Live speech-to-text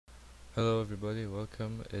Hello everybody,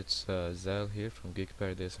 welcome. It's Zal here from Geek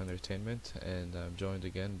Paradise Entertainment, and I'm joined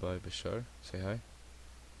again by Bashar. Say hi.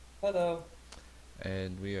 Hello.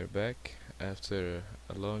 And we are back after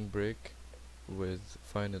a long break with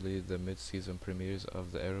finally the mid-season premieres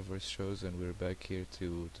of the Arrowverse shows, and we're back here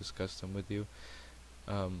to discuss them with you.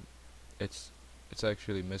 Um, it's it's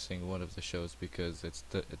actually missing one of the shows because it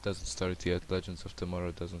doesn't start yet. Legends of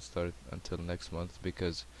Tomorrow doesn't start until next month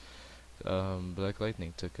because Black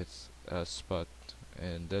Lightning took its spot,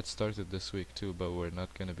 and that started this week too, but we're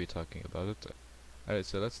not gonna be talking about it. Alright,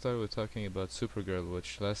 so let's start with talking about Supergirl,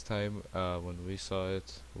 which last time when we saw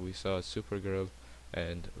it, we saw Supergirl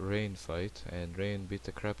and Rain fight, and Rain beat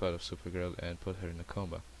the crap out of Supergirl and put her in a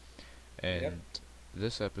coma. Yep. And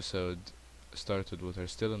this episode started with her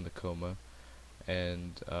still in the coma,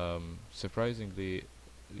 and surprisingly,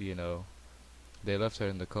 you know, they left her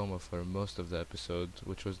in the coma for most of the episode,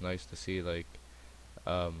 which was nice to see, like,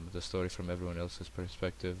 the story from everyone else's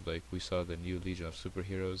perspective. Like, we saw the new Legion of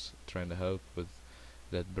Superheroes trying to help with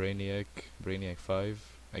that Brainiac 5,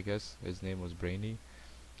 I guess. His name was Brainy.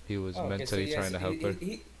 He was Oh, okay. So mentally yes, trying to help her.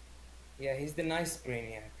 yeah, he's the nice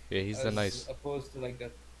brainiac, Yeah, he's the as nice. opposed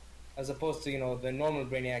to as opposed to the normal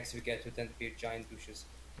brainiacs we get who tend to be giant douches.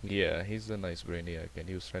 Yeah, he's the nice Brainiac, and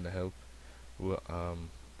he was trying to help. wh-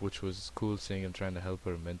 Um, which was cool seeing him trying to help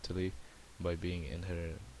her mentally by being in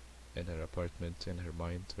her apartment, in her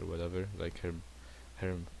mind or whatever, like her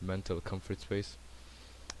mental comfort space.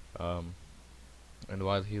 Um, and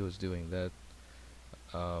while he was doing that,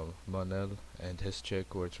 Monel and his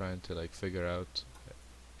chick were trying to like figure out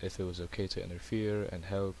if it was okay to interfere and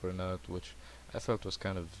help or not, which I felt was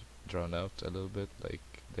kind of drawn out a little bit. Like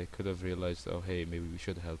they could have realized, oh hey, maybe we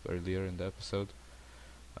should help earlier in the episode.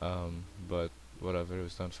 But whatever, it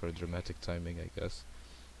was done for dramatic timing, I guess.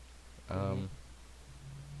 hmm Um,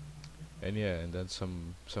 and yeah, and then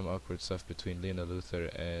some awkward stuff between Lena Luthor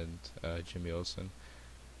and Jimmy Olsen,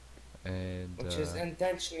 and Which is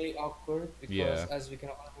intentionally awkward because, yeah, as we can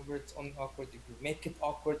all remember, it's only awkward if you make it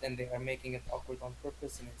awkward, and they are making it awkward on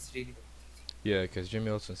purpose, and it's really irritating. yeah, because Jimmy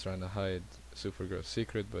Olsen's trying to hide Supergirl's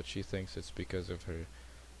secret, but she thinks it's because of her.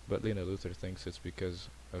 But Lena Luthor thinks it's because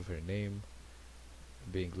of her name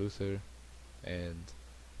being Luthor, and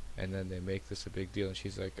and then they make this a big deal, and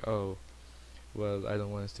she's like, "Oh, well, I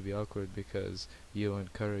don't want us to be awkward because you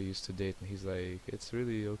and Kara used to date," and he's like, "It's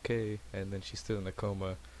really okay," and then she's still in a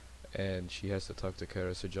coma, and she has to talk to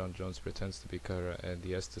Kara, so John Jones pretends to be Kara, and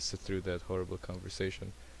he has to sit through that horrible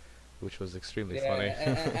conversation, which was extremely funny.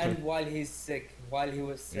 Yeah, and while he's sick, while he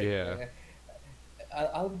was sick, Yeah,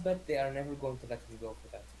 I'll bet they are never going to let him go for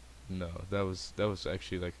that. no, that was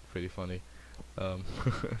actually like pretty funny, um,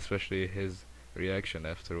 especially his reaction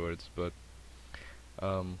afterwards. But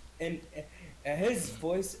um, And his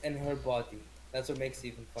voice and her body. That's what makes it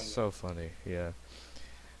even funnier. so funny, yeah.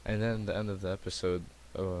 And then the end of the episode,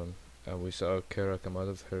 we saw Kara come out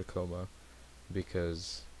of her coma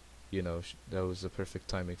because, that was the perfect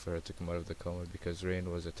timing for her to come out of the coma because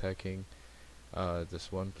Rain was attacking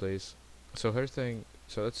this one place. So her thing.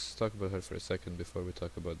 So let's talk about her for a second before we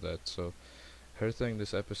talk about that. So her thing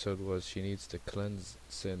this episode was she needs to cleanse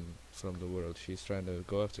sin from the world. She's trying to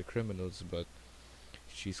go after criminals, but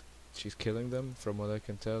she's she's killing them from what I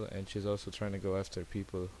can tell, and she's also trying to go after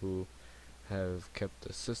people who have kept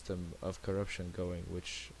a system of corruption going,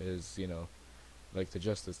 which is, like the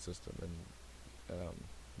justice system and,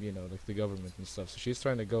 like the government and stuff. So she's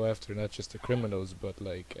trying to go after not just the criminals, but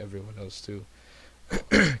like everyone else too,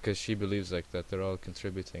 because she believes like that they're all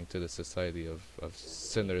contributing to the society of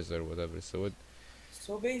sinners or whatever. So it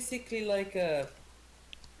So basically, like a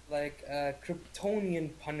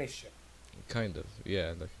Kryptonian Punisher. kind of,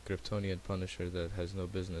 yeah, like a Kryptonian Punisher that has no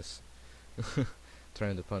business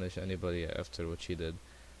trying to punish anybody after what she did.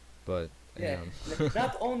 But Yeah,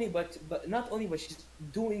 not only but she's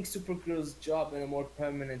doing Supergirl's job in a more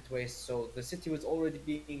permanent way. So the city was already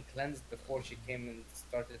being cleansed before she came and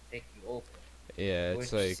started taking over, yeah,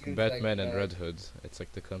 it's which like seems like Batman and Red Hood. It's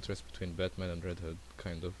like the contrast between Batman and Red Hood,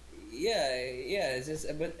 kind of. yeah. It's just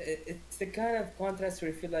but it's the kind of contrast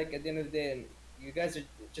where you feel like at the end of the day, you guys are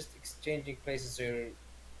just exchanging places. So you're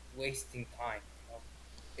wasting time.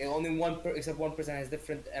 And only except one person has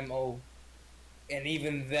different mo, and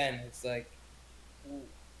even then, it's like w-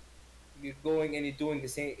 you're going and you're doing the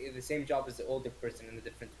same job as the older person in a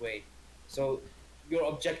different way. So your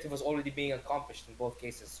objective was already being accomplished in both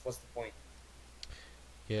cases. What's the point?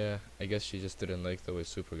 Yeah, I guess she just didn't like the way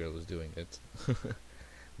Supergirl was doing it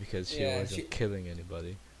because she Yeah, wasn't killing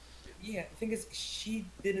anybody. yeah. The thing is, she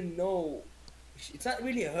didn't know. it's not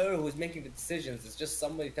really her who's making the decisions. It's just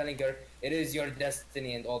somebody telling her it is your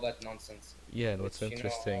destiny and all that nonsense. Yeah, and what's Which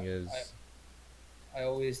interesting I is, I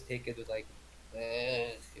always take it with like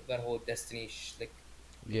that whole destiny like.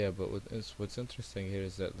 yeah, but what's interesting here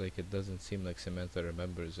is that like it doesn't seem like Samantha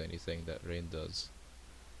remembers anything that Rain does.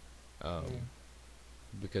 Um, Mm.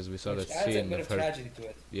 because we saw Which that adds a scene bit of of her. tragedy to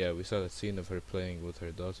it. Yeah, we saw that scene of her playing with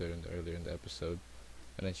her daughter earlier in the episode,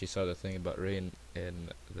 and then she saw the thing about Rain in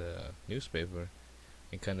the newspaper,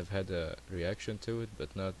 and kind of had a reaction to it,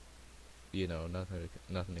 but not,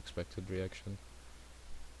 not an expected reaction.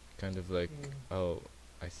 Kind of like, Mm. oh,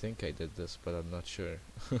 I think I did this, but I'm not sure,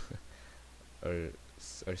 or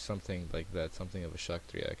or something like that, something of a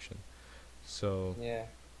shocked reaction. So Yeah.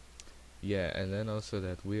 yeah, and then also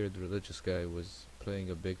that weird religious guy was playing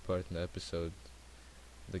a big part in the episode.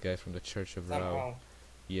 The guy from the Church of Ra. Somehow.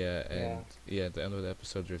 Yeah, Yeah. and yeah, at the end of the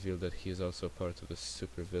episode revealed that he's also part of the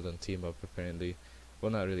super villain team up apparently.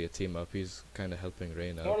 Well, not really a team up, he's kind of helping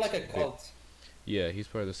Rain More out like a a bit. cult. Yeah, he's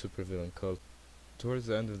part of the super villain cult. Towards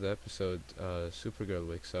the end of the episode, Supergirl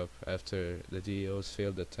wakes up after the DEO's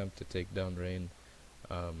failed attempt to take down Rain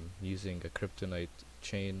using a kryptonite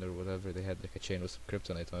chain or whatever. They had like a chain with some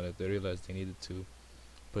kryptonite on it. They realized they needed to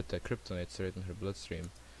put that kryptonite straight in her bloodstream.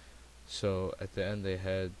 So at the end, they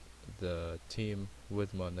had the team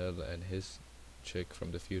with Monel and his chick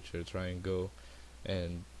from the future try and go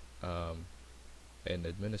and um, and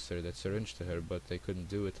administer that syringe to her, but they couldn't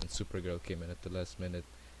do it. And Supergirl came in at the last minute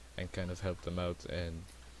and kind of helped them out and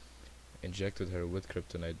injected her with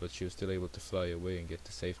kryptonite, but she was still able to fly away and get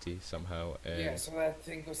to safety somehow. Yeah, And so that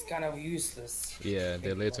thing was kind of useless. yeah, and they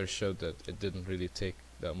Think about later it. showed that it didn't really take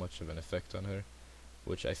that much of an effect on her,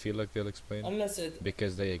 which I feel like they'll explain Unless it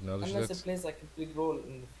because they acknowledged unless it. it plays like a big role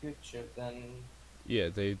in the future, then Yeah,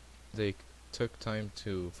 they took time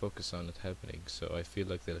to focus on it happening, so I feel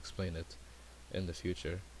like they'll explain it in the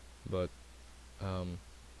future. But um,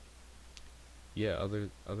 yeah,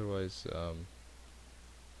 otherwise,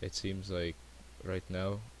 it seems like right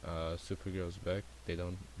now, Supergirl's back. They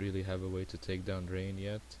don't really have a way to take down Rain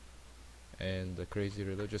yet, and the crazy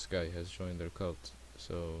religious guy has joined their cult.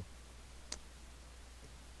 So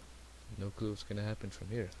no clue what's gonna happen from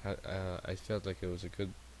here. I felt like it was a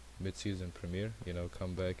good mid-season premiere.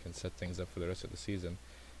 Come back and set things up for the rest of the season.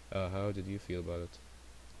 How did you feel about it?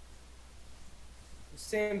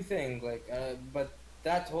 same thing. Like, but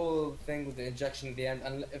that whole thing with the injection at the end,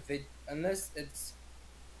 unless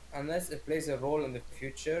it plays a role in the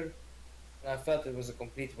future, I felt it was a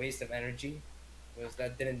complete waste of energy, because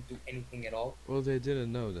that didn't do anything at all. Well, they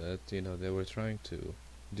didn't know that. They were trying to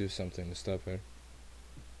do something to stop her,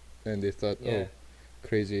 and they thought, Yeah. oh,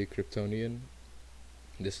 crazy Kryptonian.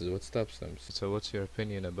 This is what stops them. So, what's your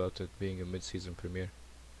opinion about it being a mid-season premiere?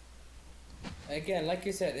 Again, like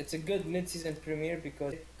you said, it's a good mid-season premiere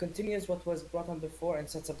because it continues what was brought on before and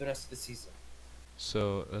sets up the rest of the season.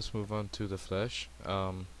 So let's move on to the Flash.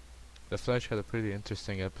 The Flash had a pretty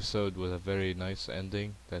interesting episode with a very nice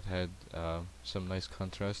ending that had some nice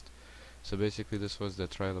contrast. So basically, this was the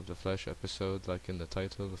trial of the Flash episode, like in the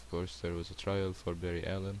title. Of course, there was a trial for Barry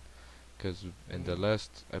Allen, because in the Mm.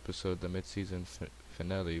 last episode, the mid-season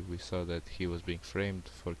finale, we saw that he was being framed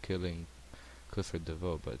for killing Clifford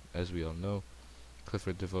DeVoe. But as we all know,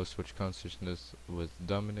 Clifford DeVoe switched consciousness with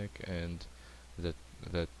Dominic and that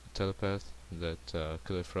that telepath that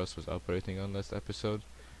Killer Frost was operating on last episode.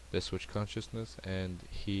 They switched consciousness,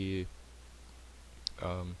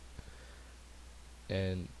 um,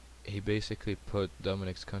 and he basically put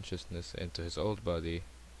Dominic's consciousness into his old body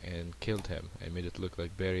and killed him and made it look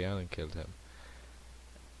like Barry Allen killed him.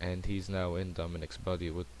 And he's now in Dominic's body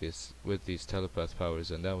with these telepath powers,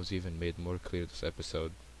 and that was even made more clear this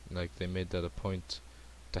episode. Like they made that a point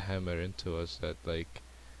to hammer into us that like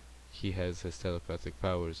he has his telepathic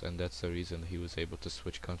powers, and that's the reason he was able to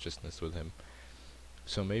switch consciousness with him.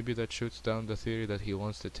 So maybe that shoots down the theory that he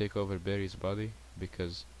wants to take over Barry's body,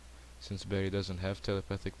 because since Barry doesn't have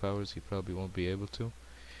telepathic powers, he probably won't be able to.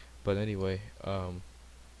 But anyway, I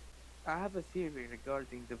have a theory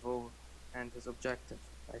regarding DeVoe and his objective.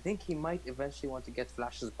 I think he might eventually want to get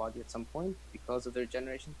Flash's body at some point because of the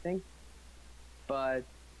regeneration thing. But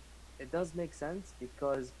it does make sense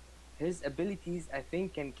because his abilities, I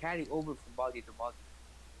think, can carry over from body to body.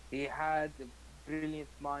 He had a brilliant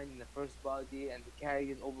mind in the first body and he carried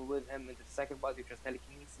it over with him into the second body, which was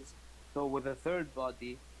telekinesis. So with the third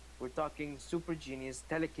body, we're talking super genius,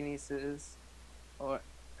 telekinesis,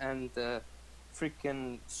 and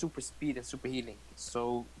freaking super speed and super healing.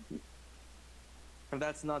 So if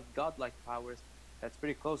that's not godlike powers, that's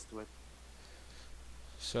pretty close to it.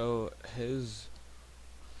 so his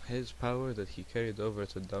power that he carried over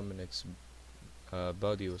to Dominic's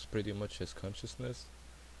body was pretty much his consciousness.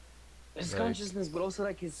 His Like, consciousness, but also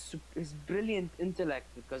like his brilliant intellect,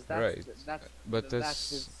 because right. But that's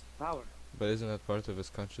this, his power. but isn't that part of his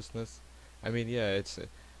consciousness? I mean, yeah, it's.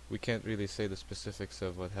 We can't really say the specifics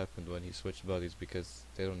of what happened when he switched bodies because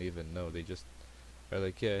they don't even know. They just are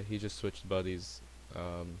like, yeah, he just switched bodies.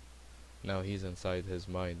 Um, Now he's inside his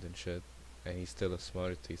mind and shit, and he's still a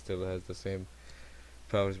smart. He still has the same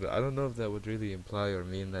powers, but I don't know if that would really imply or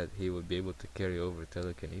mean that he would be able to carry over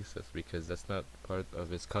telekinesis because that's not part of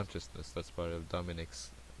his consciousness. That's part of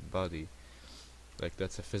Dominic's body. Like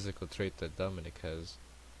that's a physical trait that Dominic has.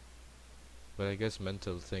 But I guess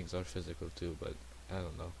mental things are physical too. But I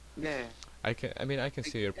don't know. Yeah, I can. I mean, I can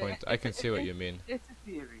see your point. I can see what you mean. it's a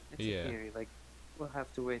theory. It's Yeah. a theory. Like, we'll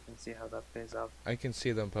have to wait and see how that plays out. I can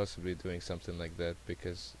see them possibly doing something like that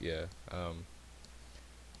because yeah,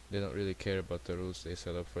 they don't really care about the rules they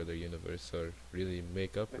set up for their universe or really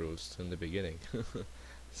make up rules in the beginning.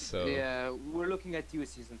 So Yeah, we're looking at you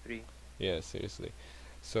season 3. yeah, seriously.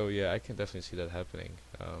 So yeah, I can definitely see that happening.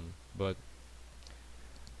 But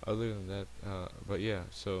other than that, but yeah,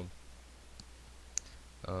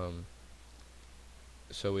 um,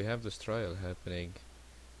 so we have this trial happening,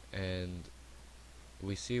 and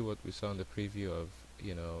we see what we saw in the preview of,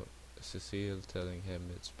 you know, Cecile telling him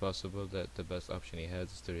it's possible that the best option he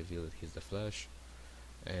has is to reveal that he's the Flash,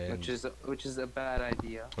 and Which is a bad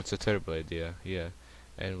idea. it's a terrible idea, yeah.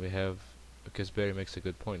 And we have, because Barry makes a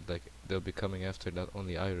good point, like they'll be coming after not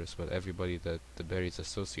only Iris but everybody that the Barry's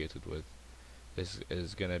associated with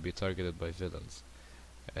is gonna be targeted by villains,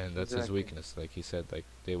 and that's his Exactly. weakness. Like he said, like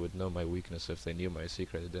they would know my weakness if they knew my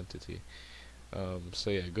secret identity. So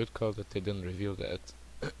yeah, good call that they didn't reveal that.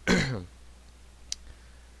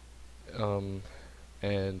 um,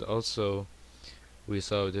 and also we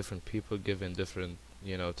saw different people giving different,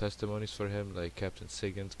 you know, testimonies for him, like Captain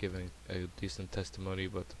Sigint giving a decent testimony,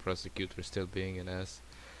 but the prosecutor still being an ass.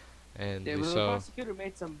 And Yeah, we but the saw, prosecutor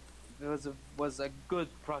made some. Was a good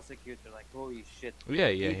prosecutor. Like, holy shit. yeah,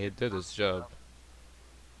 he did his job.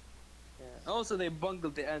 Yeah. Also, they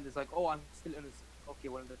bungled the end. It's like, oh, I'm still innocent. Okay,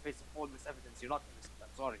 well, in the face of all this evidence, you're not innocent.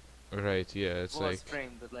 I'm sorry. Right, yeah, it's It was like,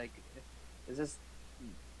 framed, but like, it's just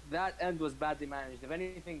that end was badly managed. If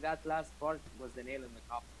anything, that last part was the nail in the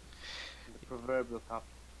coffin, the proverbial coffin.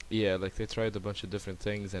 yeah, like they tried a bunch of different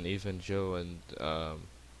things, and even Joe and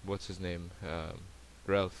what's his name,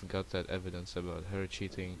 Ralph got that evidence about her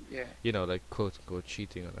cheating, Yeah. you know, like quote unquote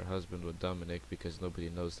cheating on her husband with Dominic because nobody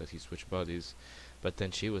knows that he switched bodies, but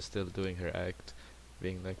then she was still doing her act,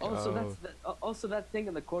 being like, Also, oh, also that thing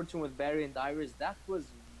in the courtroom with Barry and Iris. That was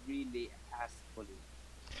really assfully.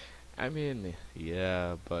 I mean,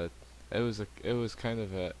 yeah, but it was kind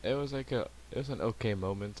of a, it was like a, it was an okay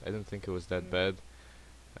moment. I didn't think it was that bad.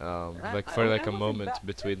 Like for like a It wasn't moment bad.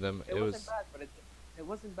 between them, It it wasn't was, bad, but it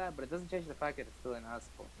wasn't bad, but it doesn't change the fact that it's still an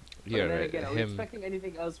asshole. But yeah, then right, again, are we him. expecting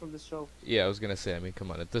anything else from this show? Yeah, I was gonna say. I mean,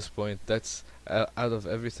 come on. At this point, that's out of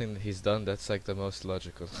everything that he's done, that's like the most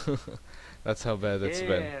logical. That's how bad it's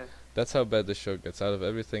been. Yeah. That's how bad the show gets. Out of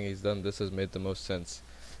everything he's done, this has made the most sense,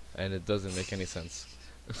 and it doesn't make any sense.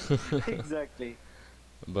 Exactly.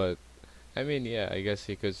 But I mean, yeah, I guess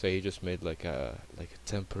you could say he just made like a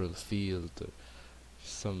temporal field, or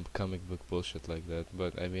some comic book bullshit like that.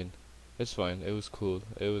 But I mean, it's fine. It was cool.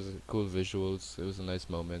 It was cool visuals. It was a nice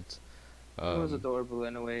moment. It was adorable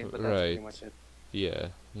in a way, but that's right. pretty much it. Yeah,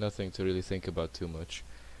 nothing to really think about too much.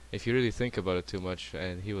 If you really think about it too much,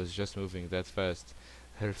 and he was just moving that fast,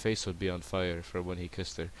 her face would be on fire from when he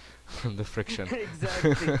kissed her, from the friction.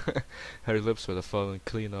 Exactly. Her lips would have fallen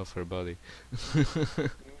clean off her body.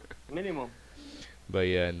 Minimum. But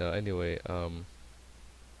yeah, no. Anyway,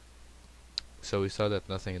 so we saw that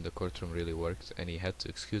nothing in the courtroom really worked, and he had to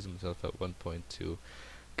excuse himself at one point to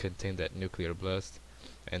contain that nuclear blast,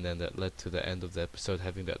 and then that led to the end of the episode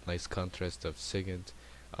having that nice contrast of Sigint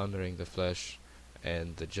honoring the Flash,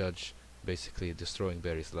 and the judge basically destroying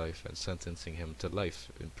Barry's life and sentencing him to life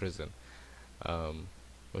in prison, um,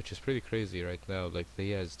 which is pretty crazy right now. Like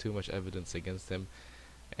he has too much evidence against him,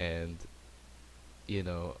 and you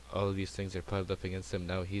know all these things are piled up against him.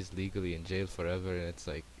 Now he's legally in jail forever, and it's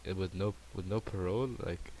like with no parole,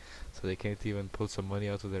 like so they can't even pull some money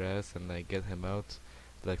out of their ass and like get him out,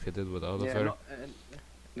 like they did with Oliver. Yeah, no, and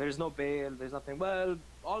there's no bail. There's nothing. Well,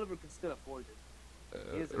 Oliver can still afford it.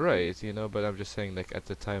 He is a Right, you know, but I'm just saying, like, at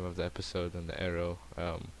the time of the episode and the Arrow,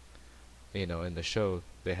 you know, in the show,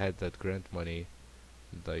 they had that grant money,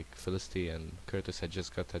 like, Felicity and Curtis had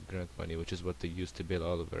just got that grant money, which is what they used to bail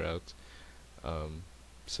Oliver out.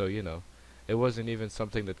 So, you know, it wasn't even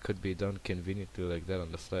something that could be done conveniently like that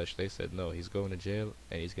on the Flash. They said no, he's going to jail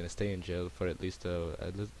and he's gonna stay in jail for at least a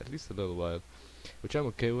little while, which I'm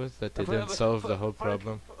okay with. That they didn't solve the whole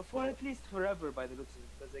problem. For at least forever, by the looks of it,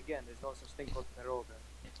 because again, there's no such thing called parole there.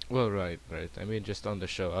 Well, right. I mean, just on the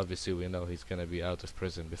show, obviously we know he's gonna be out of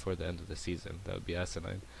prison before the end of the season. That would be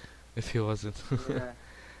asinine if he wasn't. Yeah,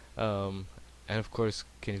 Um, and of course,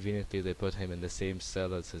 conveniently, they put him in the same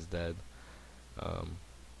cell as his dad, um,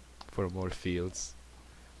 for more fields.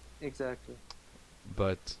 exactly.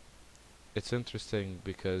 But it's interesting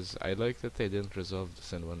because I like that they didn't resolve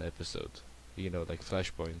this in one episode. You know, like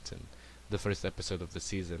Flashpoint in the first episode of the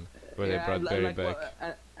season, where they brought Barry back.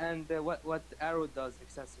 What Arrow does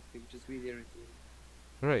excessively, which is really irritating.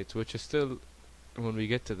 Right, which is still, when we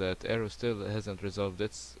get to that, Arrow still hasn't resolved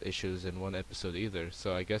its issues in one episode either.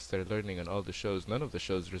 So I guess they're learning on all the shows. None of the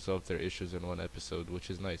shows resolved their issues in one episode, which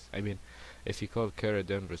is nice. I mean, if you call Kara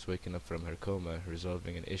Danvers waking up from her coma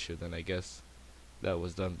resolving an issue, then I guess that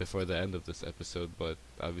was done before the end of this episode. But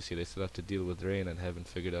obviously they still have to deal with Rain and haven't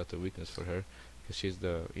figured out a weakness for her, because she's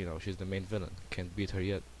the main villain. Can't beat her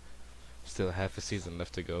yet. Still half a season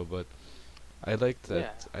left to go, but I like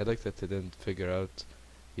that. Yeah. I like that they didn't figure out,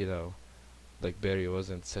 you know, like Barry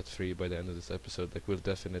wasn't set free by the end of this episode. Like we'll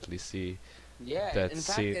definitely see. Yeah, That in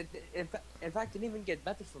fact, scene- in fact, it didn't even get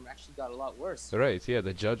better from. Actually, got a lot worse. Right? Yeah,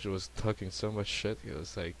 the judge was talking so much shit. He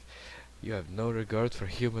was like, "You have no regard for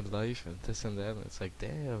human life and this and that." And it's like,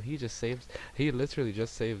 damn, he literally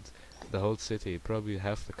just saved the whole city, probably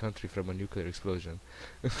half the country from a nuclear explosion.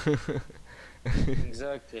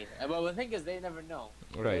 Exactly. But the thing is, they never know.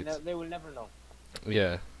 Right. They will never know.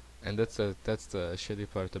 Yeah, and that's the shitty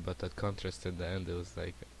part about that contrast in the end. It was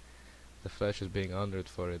like the Flash is being honored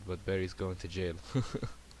for it, but Barry's going to jail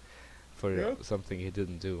for Yep. something he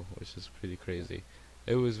didn't do, which is pretty crazy.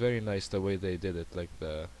 It was very nice the way they did it. Like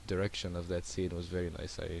the direction of that scene was very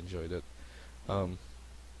nice. I enjoyed it. Um,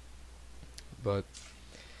 but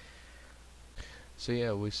so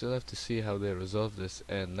yeah, we still have to see how they resolve this.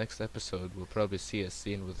 And next episode, we'll probably see a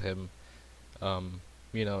scene with him,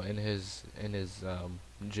 in his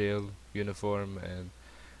jail uniform and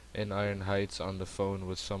in Iron Heights on the phone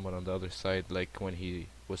with someone on the other side, like when he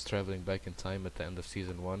was traveling back in time at the end of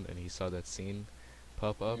season 1 and he saw that scene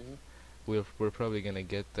pop up. Mhm. We're probably gonna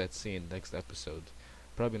get that scene next episode.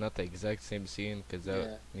 Probably not the exact same scene, cause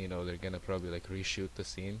they're gonna probably like reshoot the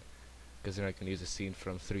scene, cause they're not gonna use a scene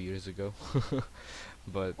from 3 years ago.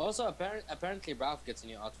 But Also, apparently, Ralph gets a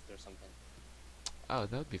new outfit or something. oh,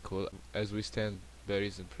 that'd be cool. As we stand,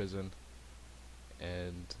 Barry's in prison,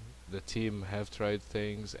 and the team have tried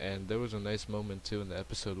things, and there was a nice moment too in the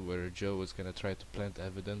episode where Joe was gonna try to plant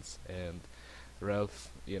evidence, and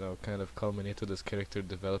Ralph, kind of culminated his character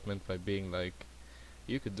development by being like,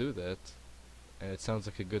 "You could do that, and it sounds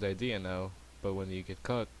like a good idea now, but when you get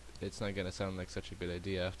caught, it's not gonna sound like such a good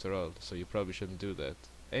idea after all. So you probably shouldn't do that.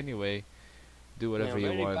 Anyway, do whatever you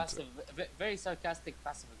very want." Passive, very sarcastic,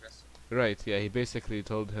 passive aggressive. Right? Yeah, he basically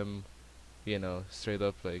told him, straight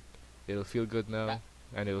up like, "It'll feel good now, That-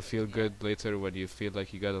 and it'll feel yeah. good later when you feel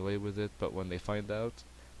like you got away with it. But when they find out,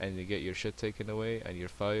 and you get your shit taken away, and you're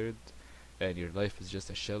fired, and your life is just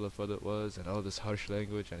a shell of what it was," and all this harsh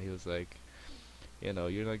language. And he was like, "You're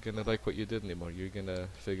not gonna like what you did anymore. You're gonna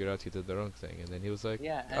figure out you did the wrong thing." And then he was like,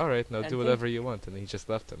 Yeah. "All right, now and do whatever you want," and he just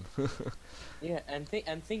left him. Yeah, and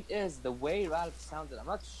thing is, the way Ralph sounded, I'm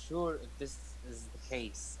not sure if this is the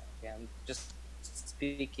case. Okay, I'm just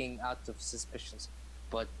speaking out of suspicions,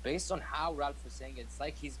 but based on how Ralph was saying it, it's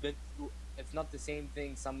like he's been through, if not the same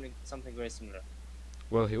thing, something very similar.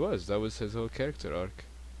 Well, he was. That was his whole character arc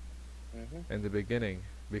Mm-hmm. in the beginning,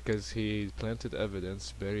 because he planted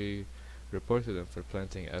evidence. Barry reported him for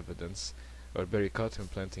planting evidence, or Barry caught him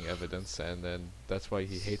planting evidence, and then that's why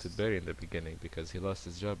he hated Barry in the beginning, because he lost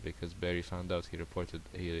his job because Barry found out he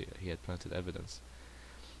had planted evidence.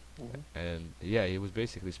 Mm-hmm. And yeah, he was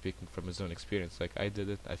basically speaking from his own experience. Like, I did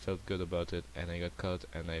it, I felt good about it, and I got caught,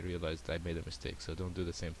 and I realized I made a mistake. So don't do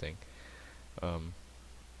the same thing.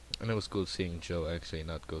 And it was cool seeing Joe actually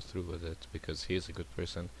not go through with it, because he is a good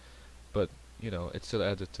person. But it still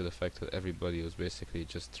added to the fact that everybody was basically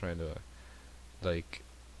just trying to like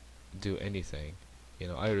do anything.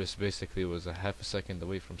 Iris basically was a half a second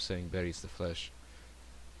away from saying Barry's the Flash.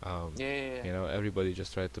 Yeah. Everybody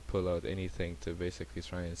just tried to pull out anything to basically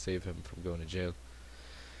try and save him from going to jail,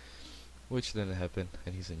 which didn't happen,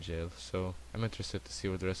 and he's in jail. So I'm interested to see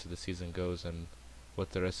where the rest of the season goes and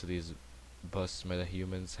what the rest of these bus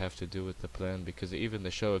metahumans have to do with the plan, because even the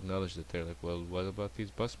show acknowledged that. They're like, well, what about these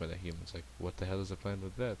bus metahumans? Like, what the hell is the plan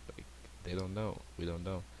with that? Like, they don't know. We don't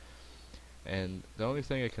know. And the only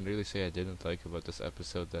thing I can really say I didn't like about this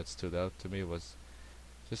episode that stood out to me was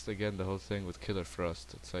just again the whole thing with Killer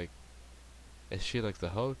Frost. It's like, is she like the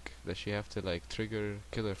Hulk? Does she have to like trigger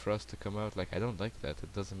Killer Frost to come out? Like, I don't like that.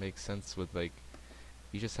 It doesn't make sense with like,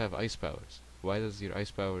 you just have ice powers. Why does your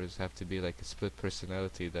ice powers have to be like a split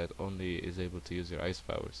personality that only is able to use your ice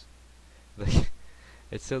powers? Like,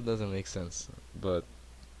 it still doesn't make sense. But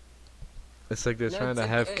it's like they're No, trying it's to like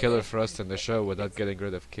have Killer Frost in the show without it's getting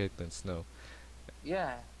rid of Caitlyn Snow.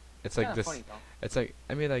 yeah, It's it's like kind of this. funny though. It's like,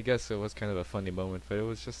 I mean, I guess it was kind of a funny moment, but it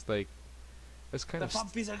was just like, it's kind The of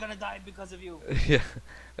puppies are gonna die because of you. yeah,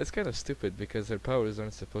 it's kind of stupid because her powers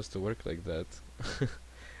aren't supposed to work like that.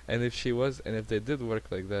 And if she was, and if they did work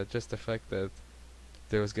like that, just the fact that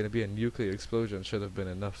there was gonna be a nuclear explosion should have been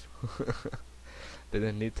enough. They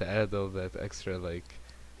didn't need to add all that extra, like,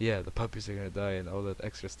 yeah, the puppies are gonna die and all that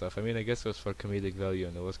extra stuff. I mean, I guess it was for comedic value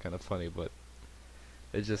and it was kind of funny, but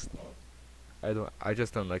it just, I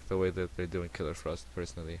just don't like the way that they're doing Killer Frost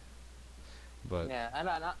personally. But Yeah,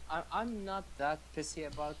 and I'm not that pissy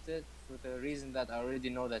about it for the reason that I already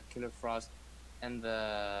know that Killer Frost and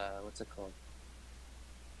the what's it called?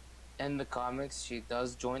 In the comics, she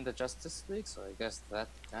does join the Justice League, so I guess that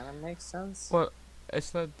kind of makes sense. well,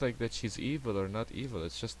 it's not like that she's evil or not evil.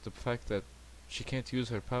 It's just the fact that she can't use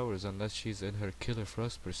her powers unless she's in her Killer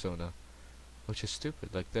Frost persona, which is stupid.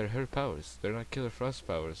 Like, they're her powers. They're not Killer Frost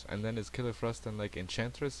powers. And then is Killer Frost then like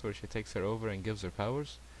Enchantress, where she takes her over and gives her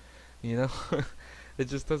powers? You know, it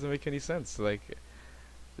just doesn't make any sense. Like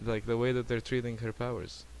the way that they're treating her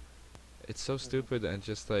powers, it's so stupid and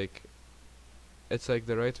just like, it's like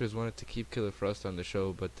the writers wanted to keep Killer Frost on the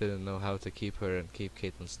show, but didn't know how to keep her and keep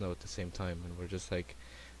Caitlin Snow at the same time, and we're just like,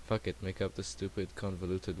 fuck it, make up this stupid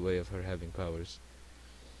convoluted way of her having powers.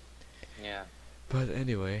 Yeah. But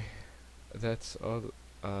anyway, that's all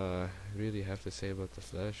really have to say about the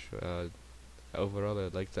Flash. Overall, I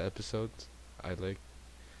liked the episode. I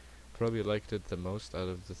probably liked it the most out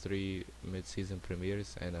of the 3 mid-season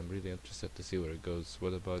premieres, and I'm really interested to see where it goes.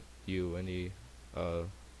 What about you? Any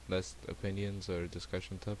last opinions or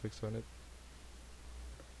discussion topics on it?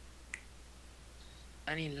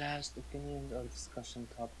 Any last opinions or discussion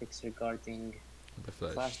topics regarding The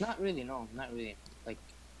Flash. Flash? Not really, no, not really. Like,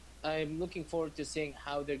 I'm looking forward to seeing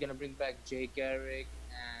how they're gonna bring back Jay Garrick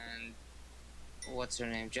and what's her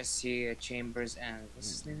name, Jesse Chambers, and what's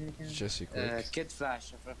his name again? Jesse Quick. Kid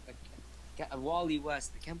Flash. Wally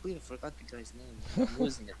West. I can't believe I forgot the guy's name. I'm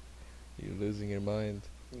losing it. You're losing your mind.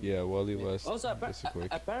 Yeah, Wally Yeah. West. Also, Jesse Quick.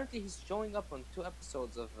 apparently he's showing up on 2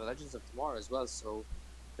 episodes of Legends of Tomorrow as well. So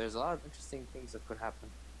there's a lot of interesting things that could happen.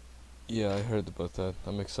 Yeah, I heard about that.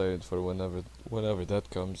 I'm excited for whenever that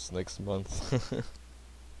comes next month.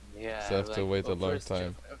 Yeah. So I have to wait a long first,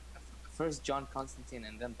 time. First John Constantine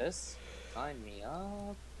and then this. Sign me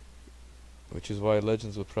up. Which is why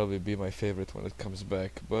Legends will probably be my favorite when it comes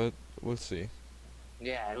back, but we'll see.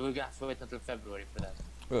 Yeah, we're gonna have to wait until February for that.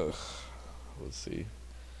 Ugh, we'll see.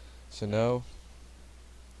 So now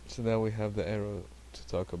we have the Arrow to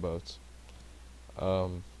talk about.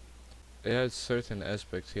 It has certain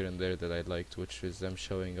aspects here and there that I liked, which is them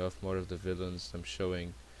showing off more of the villains, them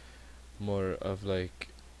showing more of like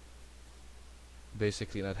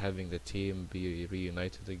basically not having the team be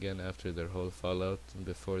reunited again after their whole fallout and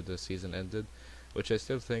before the season ended, which I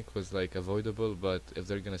still think was like avoidable, but if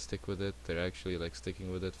they're gonna stick with it, they're actually like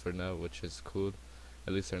sticking with it for now, which is cool.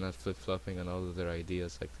 At least they're not flip-flopping on all of their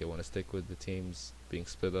ideas, like they want to stick with the teams being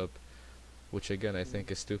split up, which again I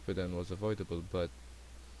think is stupid and was avoidable, but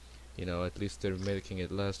you know, at least they're making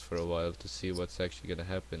it last for a while to see what's actually gonna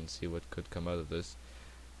happen, see what could come out of this.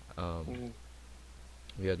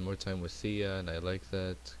 We had more time with Thea, and I like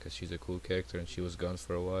that because she's a cool character, and she was gone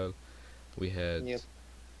for a while. We had Yep.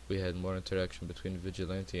 we had more interaction between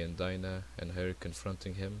Vigilante and Dinah, and her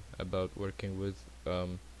confronting him about working with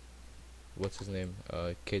what's his name,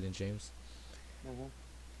 Caden James.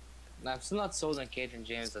 I'm still not sold on Caden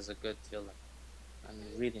James as a good villain. I'm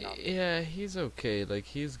really not. Yeah, he's okay. Like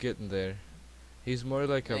he's getting there. He's more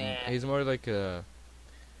like a Yeah. he's more like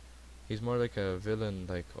a villain,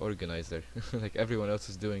 like organizer. Like everyone else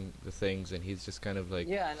is doing the things, and he's just kind of like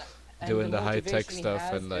Yeah, and doing the high-tech motivation he stuff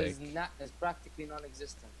has and, like- is practically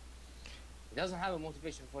non-existent. He doesn't have a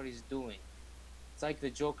motivation for what he's doing. It's like the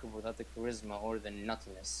Joker without the charisma or the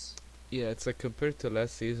nuttiness. Yeah, it's like compared to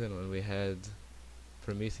last season when we had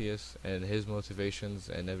Prometheus and his motivations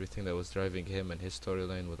and everything that was driving him and his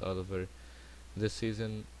storyline with Oliver. This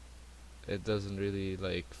season, it doesn't really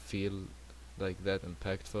like feel like that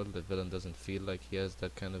impactful. The villain doesn't feel like he has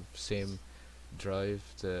that kind of same drive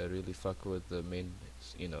to really fuck with the main,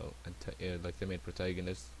 like the main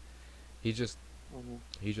protagonist. He just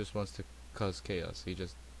wants to cause chaos. He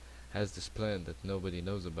just has this plan that nobody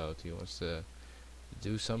knows about. He wants to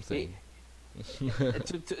do something.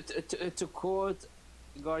 To quote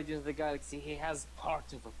Guardians of the Galaxy, he has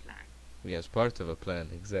part of a plan. He has part of a plan,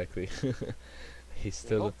 exactly. He's Yeah,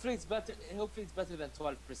 still. hopefully it's better. Hopefully it's better than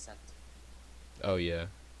 12%. Oh yeah,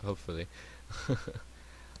 hopefully.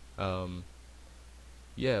 um,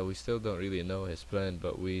 yeah, we still don't really know his plan,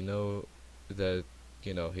 but we know that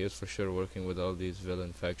he is for sure working with all these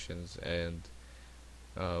villain factions, and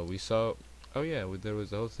we saw. Oh yeah, there was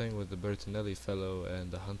the whole thing with the Bertinelli fellow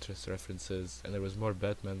and the Huntress references, and there was more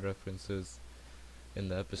Batman references in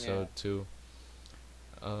the episode Yeah. too.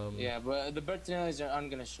 Yeah, but the Bertinellis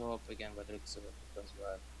aren't gonna show up again by the looks of it because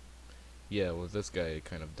well, Yeah, well, this guy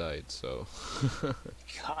kind of died, so.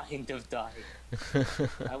 kind of died.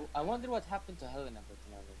 I wonder what happened to Helena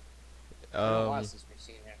Bertinelli. It's been a while since we've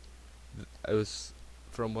seen her. I was,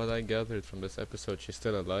 from what I gathered from this episode, she's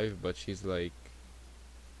still alive, but she's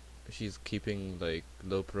keeping like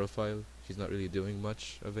low profile. She's not really doing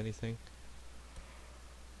much of anything.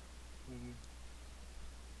 Mhm.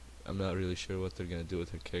 I'm not really sure what they're gonna do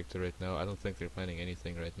with her character right now. I don't think they're planning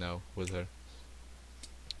anything right now with her.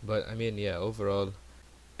 But I mean, yeah, overall,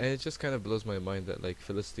 and it just kind of blows my mind that like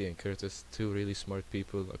Felicity and Curtis, two really smart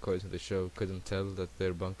people, according to the show, couldn't tell that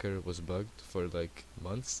their bunker was bugged for like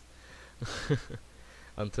months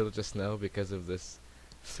until just now because of this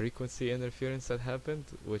frequency interference that happened,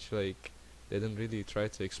 which like they didn't really try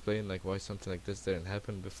to explain like why something like this didn't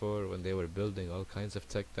happen before when they were building all kinds of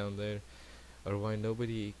tech down there, or why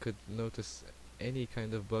nobody could notice any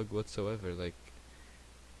kind of bug whatsoever. Like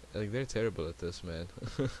they're terrible at this, man.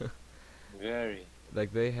 Very.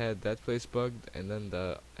 Like they had that place bugged, and then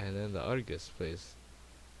the Argus place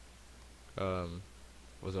um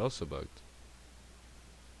was also bugged.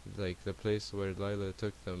 Like the place where Lila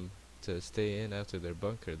took them to stay in after their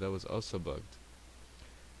bunker, that was also bugged.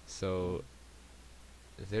 So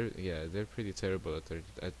they're pretty terrible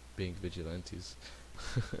at being vigilantes.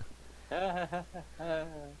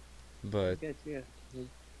 But Good, yeah.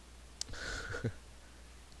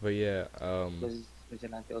 but yeah,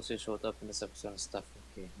 Vigilante also showed up in this episode and stuff.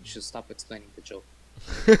 Okay, you should stop explaining the joke.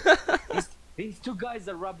 These two guys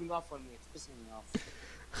are rubbing off on me. It's pissing me off.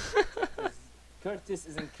 'Cause Curtis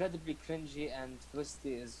is incredibly cringy and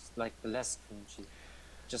Felicity is like less cringy.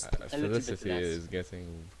 Just a little bit Felicity less. is getting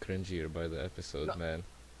cringier by the episode, No. man.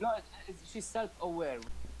 No, she's self-aware.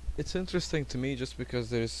 It's interesting to me just because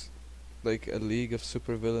there's like a league of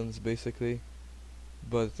supervillains basically,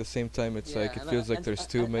 but at the same time it's like it feels like there's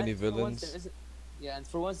too many villains. And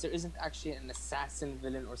for once there isn't actually an assassin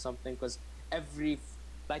villain or something, because every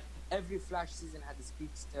Flash season had a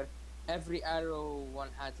speedster, every Arrow one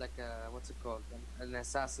had like a what's it called, an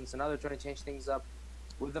assassin. So now they're trying to change things up.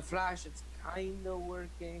 With the Flash, it's kind of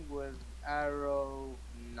working. With Arrow,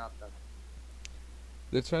 not that.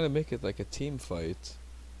 They're trying to make it like a team fight,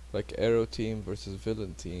 like Arrow team versus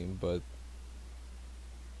villain team, but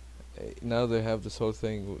now they have this whole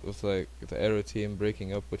thing with like the Arrow team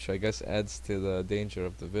breaking up, which I guess adds to the danger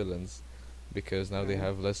of the villains, because now they Mhm.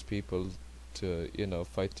 have less people to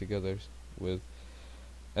fight together with.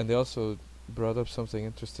 And they also brought up something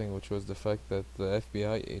interesting, which was the fact that the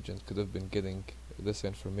FBI agent could have been getting this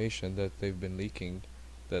information that they've been leaking,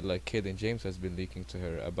 that like Kaden James has been leaking to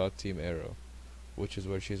her about Team Arrow, which is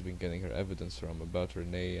where she's been getting her evidence from about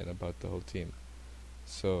Renee and about the whole team.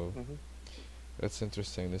 So Mhm. that's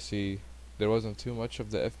interesting to see. There wasn't too much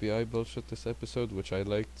of the FBI bullshit this episode, which I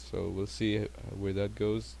liked, so we'll see where that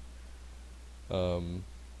goes.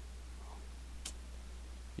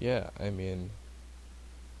 Yeah, I mean,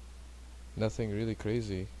 nothing really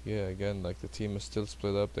crazy. Yeah, again, like the team is still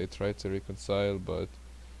split up. They tried to reconcile, but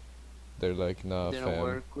they're like, nah, Didn't fam.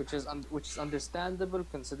 work, which is understandable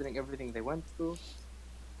considering everything they went through.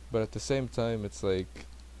 But at the same time, it's like,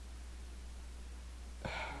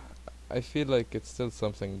 I feel like it's still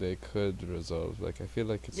something they could resolve. Like I feel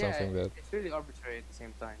like it's something that, it's really arbitrary at the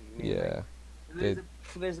same time. I mean, yeah, like,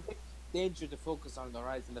 there's a big danger to focus on the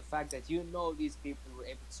horizon. The fact that these people were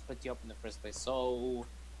able to split you up in the first place. So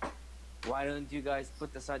why don't you guys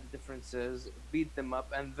put aside the differences, beat them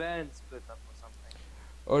up, and then split up or something?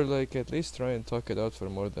 or like at least try and talk it out for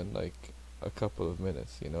more than like a couple of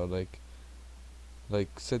minutes.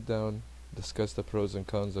 Like sit down, discuss the pros and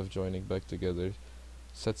cons of joining back together,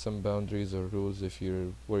 set some boundaries or rules if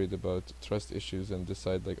you're worried about trust issues, and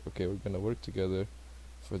decide like, okay, we're gonna work together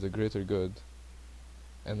for the greater good,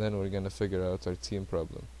 and then we're gonna figure out our team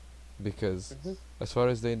problem, because Mhm. as far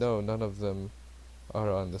as they know, none of them are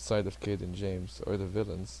on the side of Cade and James or the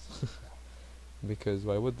villains. Because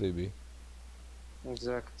why would they be?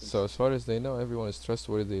 Exactly. So as far as they know, everyone is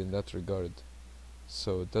trustworthy in that regard.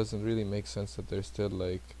 So it doesn't really make sense that they're still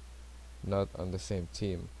like not on the same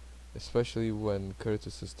team. Especially when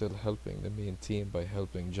Curtis is still helping the main team by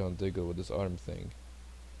helping John Diggle with his arm thing,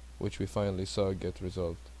 which we finally saw get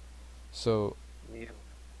resolved. So Yeah.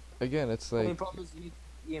 again, it's I like mean, problem is you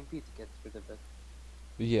need EMP to get rid of it.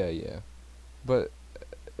 yeah, yeah. But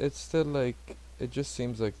it's still like it just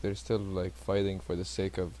seems like they're still like fighting for the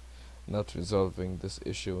sake of not resolving this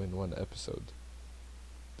issue in one episode.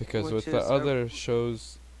 Because Which with the is other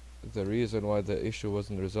shows, the reason why the issue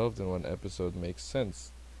wasn't resolved in one episode makes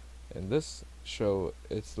sense. In this show,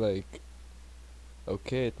 it's like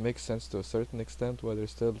okay, it makes sense to a certain extent why they're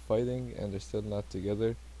still fighting and they're still not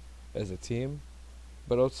together as a team,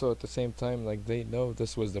 but also at the same time, like they know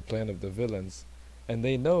this was the plan of the villains, and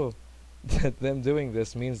they know that them doing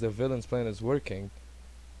this means the villain's plan is working.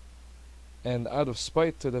 And out of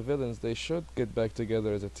spite to the villains, they should get back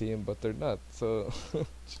together as a team, but they're not. So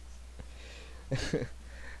it's like they're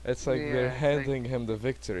yeah, it's like handing him the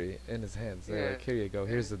victory in his hands. They're yeah, like, here you go, yeah,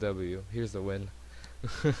 here's the W, here's the win.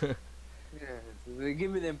 yeah. They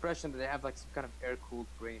give me the impression that they have like some kind of air-cooled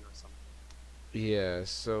brain or something. Yeah,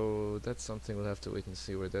 so that's something we'll have to wait and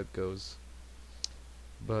see where that goes.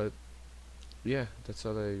 But yeah, that's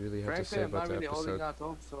all I really have to Frankly, say I'm about not the really holding episode. out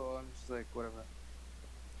hope, so I'm just like whatever.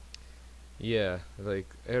 Yeah, like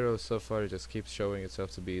Arrow so far just keeps showing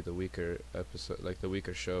itself to be the weaker episode, like the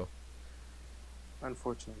weaker show,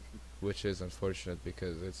 Unfortunately. which is unfortunate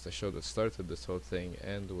because it's the show that started this whole thing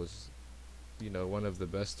and was, one of the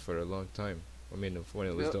best for a long time. I mean, when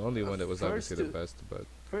it was The the only one, it was obviously the best, but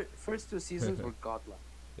first two seasons were godlike.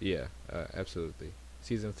 yeah, absolutely.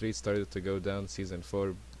 Season 3 started to go down, season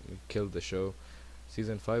 4 killed the show,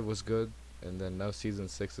 season 5 was good, and then now season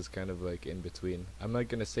 6 is kind of like in between. I'm not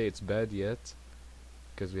gonna say it's bad yet,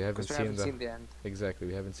 because we haven't Because we seen haven't the seen the end. exactly,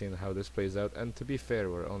 we haven't seen how this plays out, and to be fair,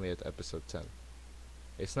 we're only at episode 10.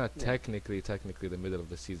 It's not Yeah. technically the middle of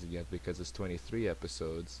the season yet because it's 23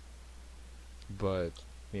 episodes, but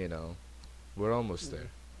we're almost there.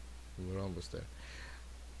 We're almost there.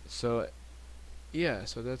 So yeah,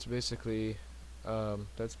 so that's basically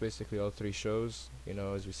all three shows.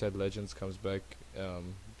 As we said, Legends comes back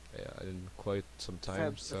in quite some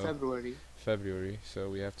time, so February. February. So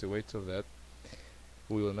we have to wait till that.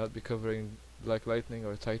 We will not be covering Black Lightning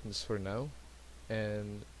or Titans for now,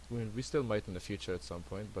 and we still might in the future at some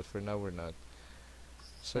point, but for now we're not.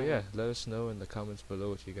 So yeah, let us know in the comments below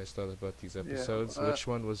what you guys thought about these episodes. Which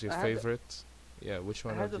one was your I had- favorite? Yeah, which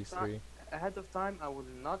one ahead of of these time- three? Ahead of time, I will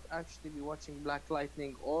not actually be watching Black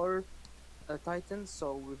Lightning or Titans,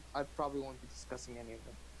 so I probably won't be discussing any of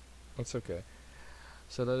them. That's okay.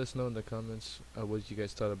 So let us know in the comments what you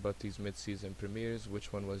guys thought about these mid-season premieres.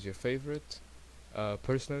 Which one was your favorite?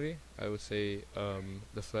 Personally, I would say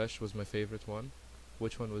The Flash was my favorite one.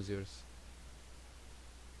 Which one was yours,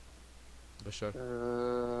 Bashar?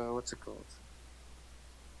 What's it called?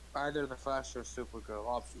 Either The Flash or Supergirl,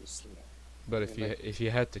 obviously. But if you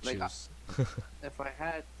had to like, choose, If I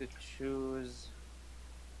had to choose,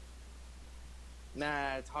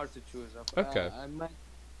 nah, it's hard to choose. Okay.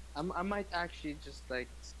 I might actually just like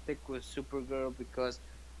stick with Supergirl because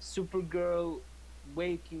Supergirl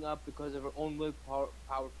waking up because of her own willpower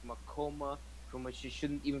from a coma from which she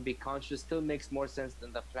shouldn't even be conscious still makes more sense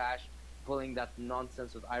than the Flash pulling that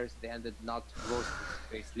nonsense with Iris at the end and not roasting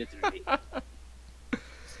his face literally.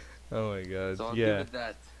 oh my god, So I'll yeah. give it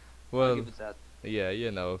that. I'll Well, give it that.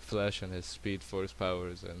 yeah, Flash and his speed force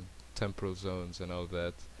powers and temporal zones and all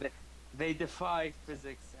that. They defy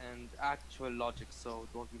physics and actual logic, so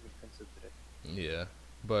don't even consider it. Yeah,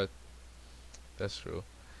 but that's true.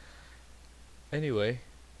 Anyway,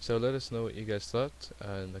 so let us know what you guys thought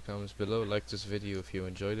in the comments below. Like this video if you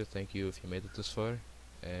enjoyed it. Thank you if you made it this far.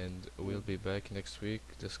 And we'll be back next week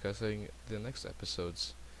discussing the next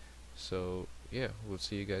episodes. So, yeah, we'll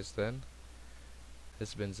see you guys then. This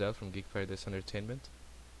has been Zal from Geek Paradise Entertainment.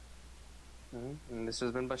 And this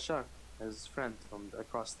has been Bashar, his friend from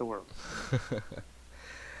across the world.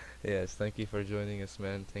 Yes, thank you for joining us,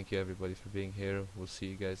 man. Thank you everybody for being here. We'll see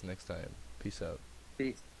you guys next time. Peace out.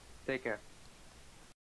 Peace. Take care.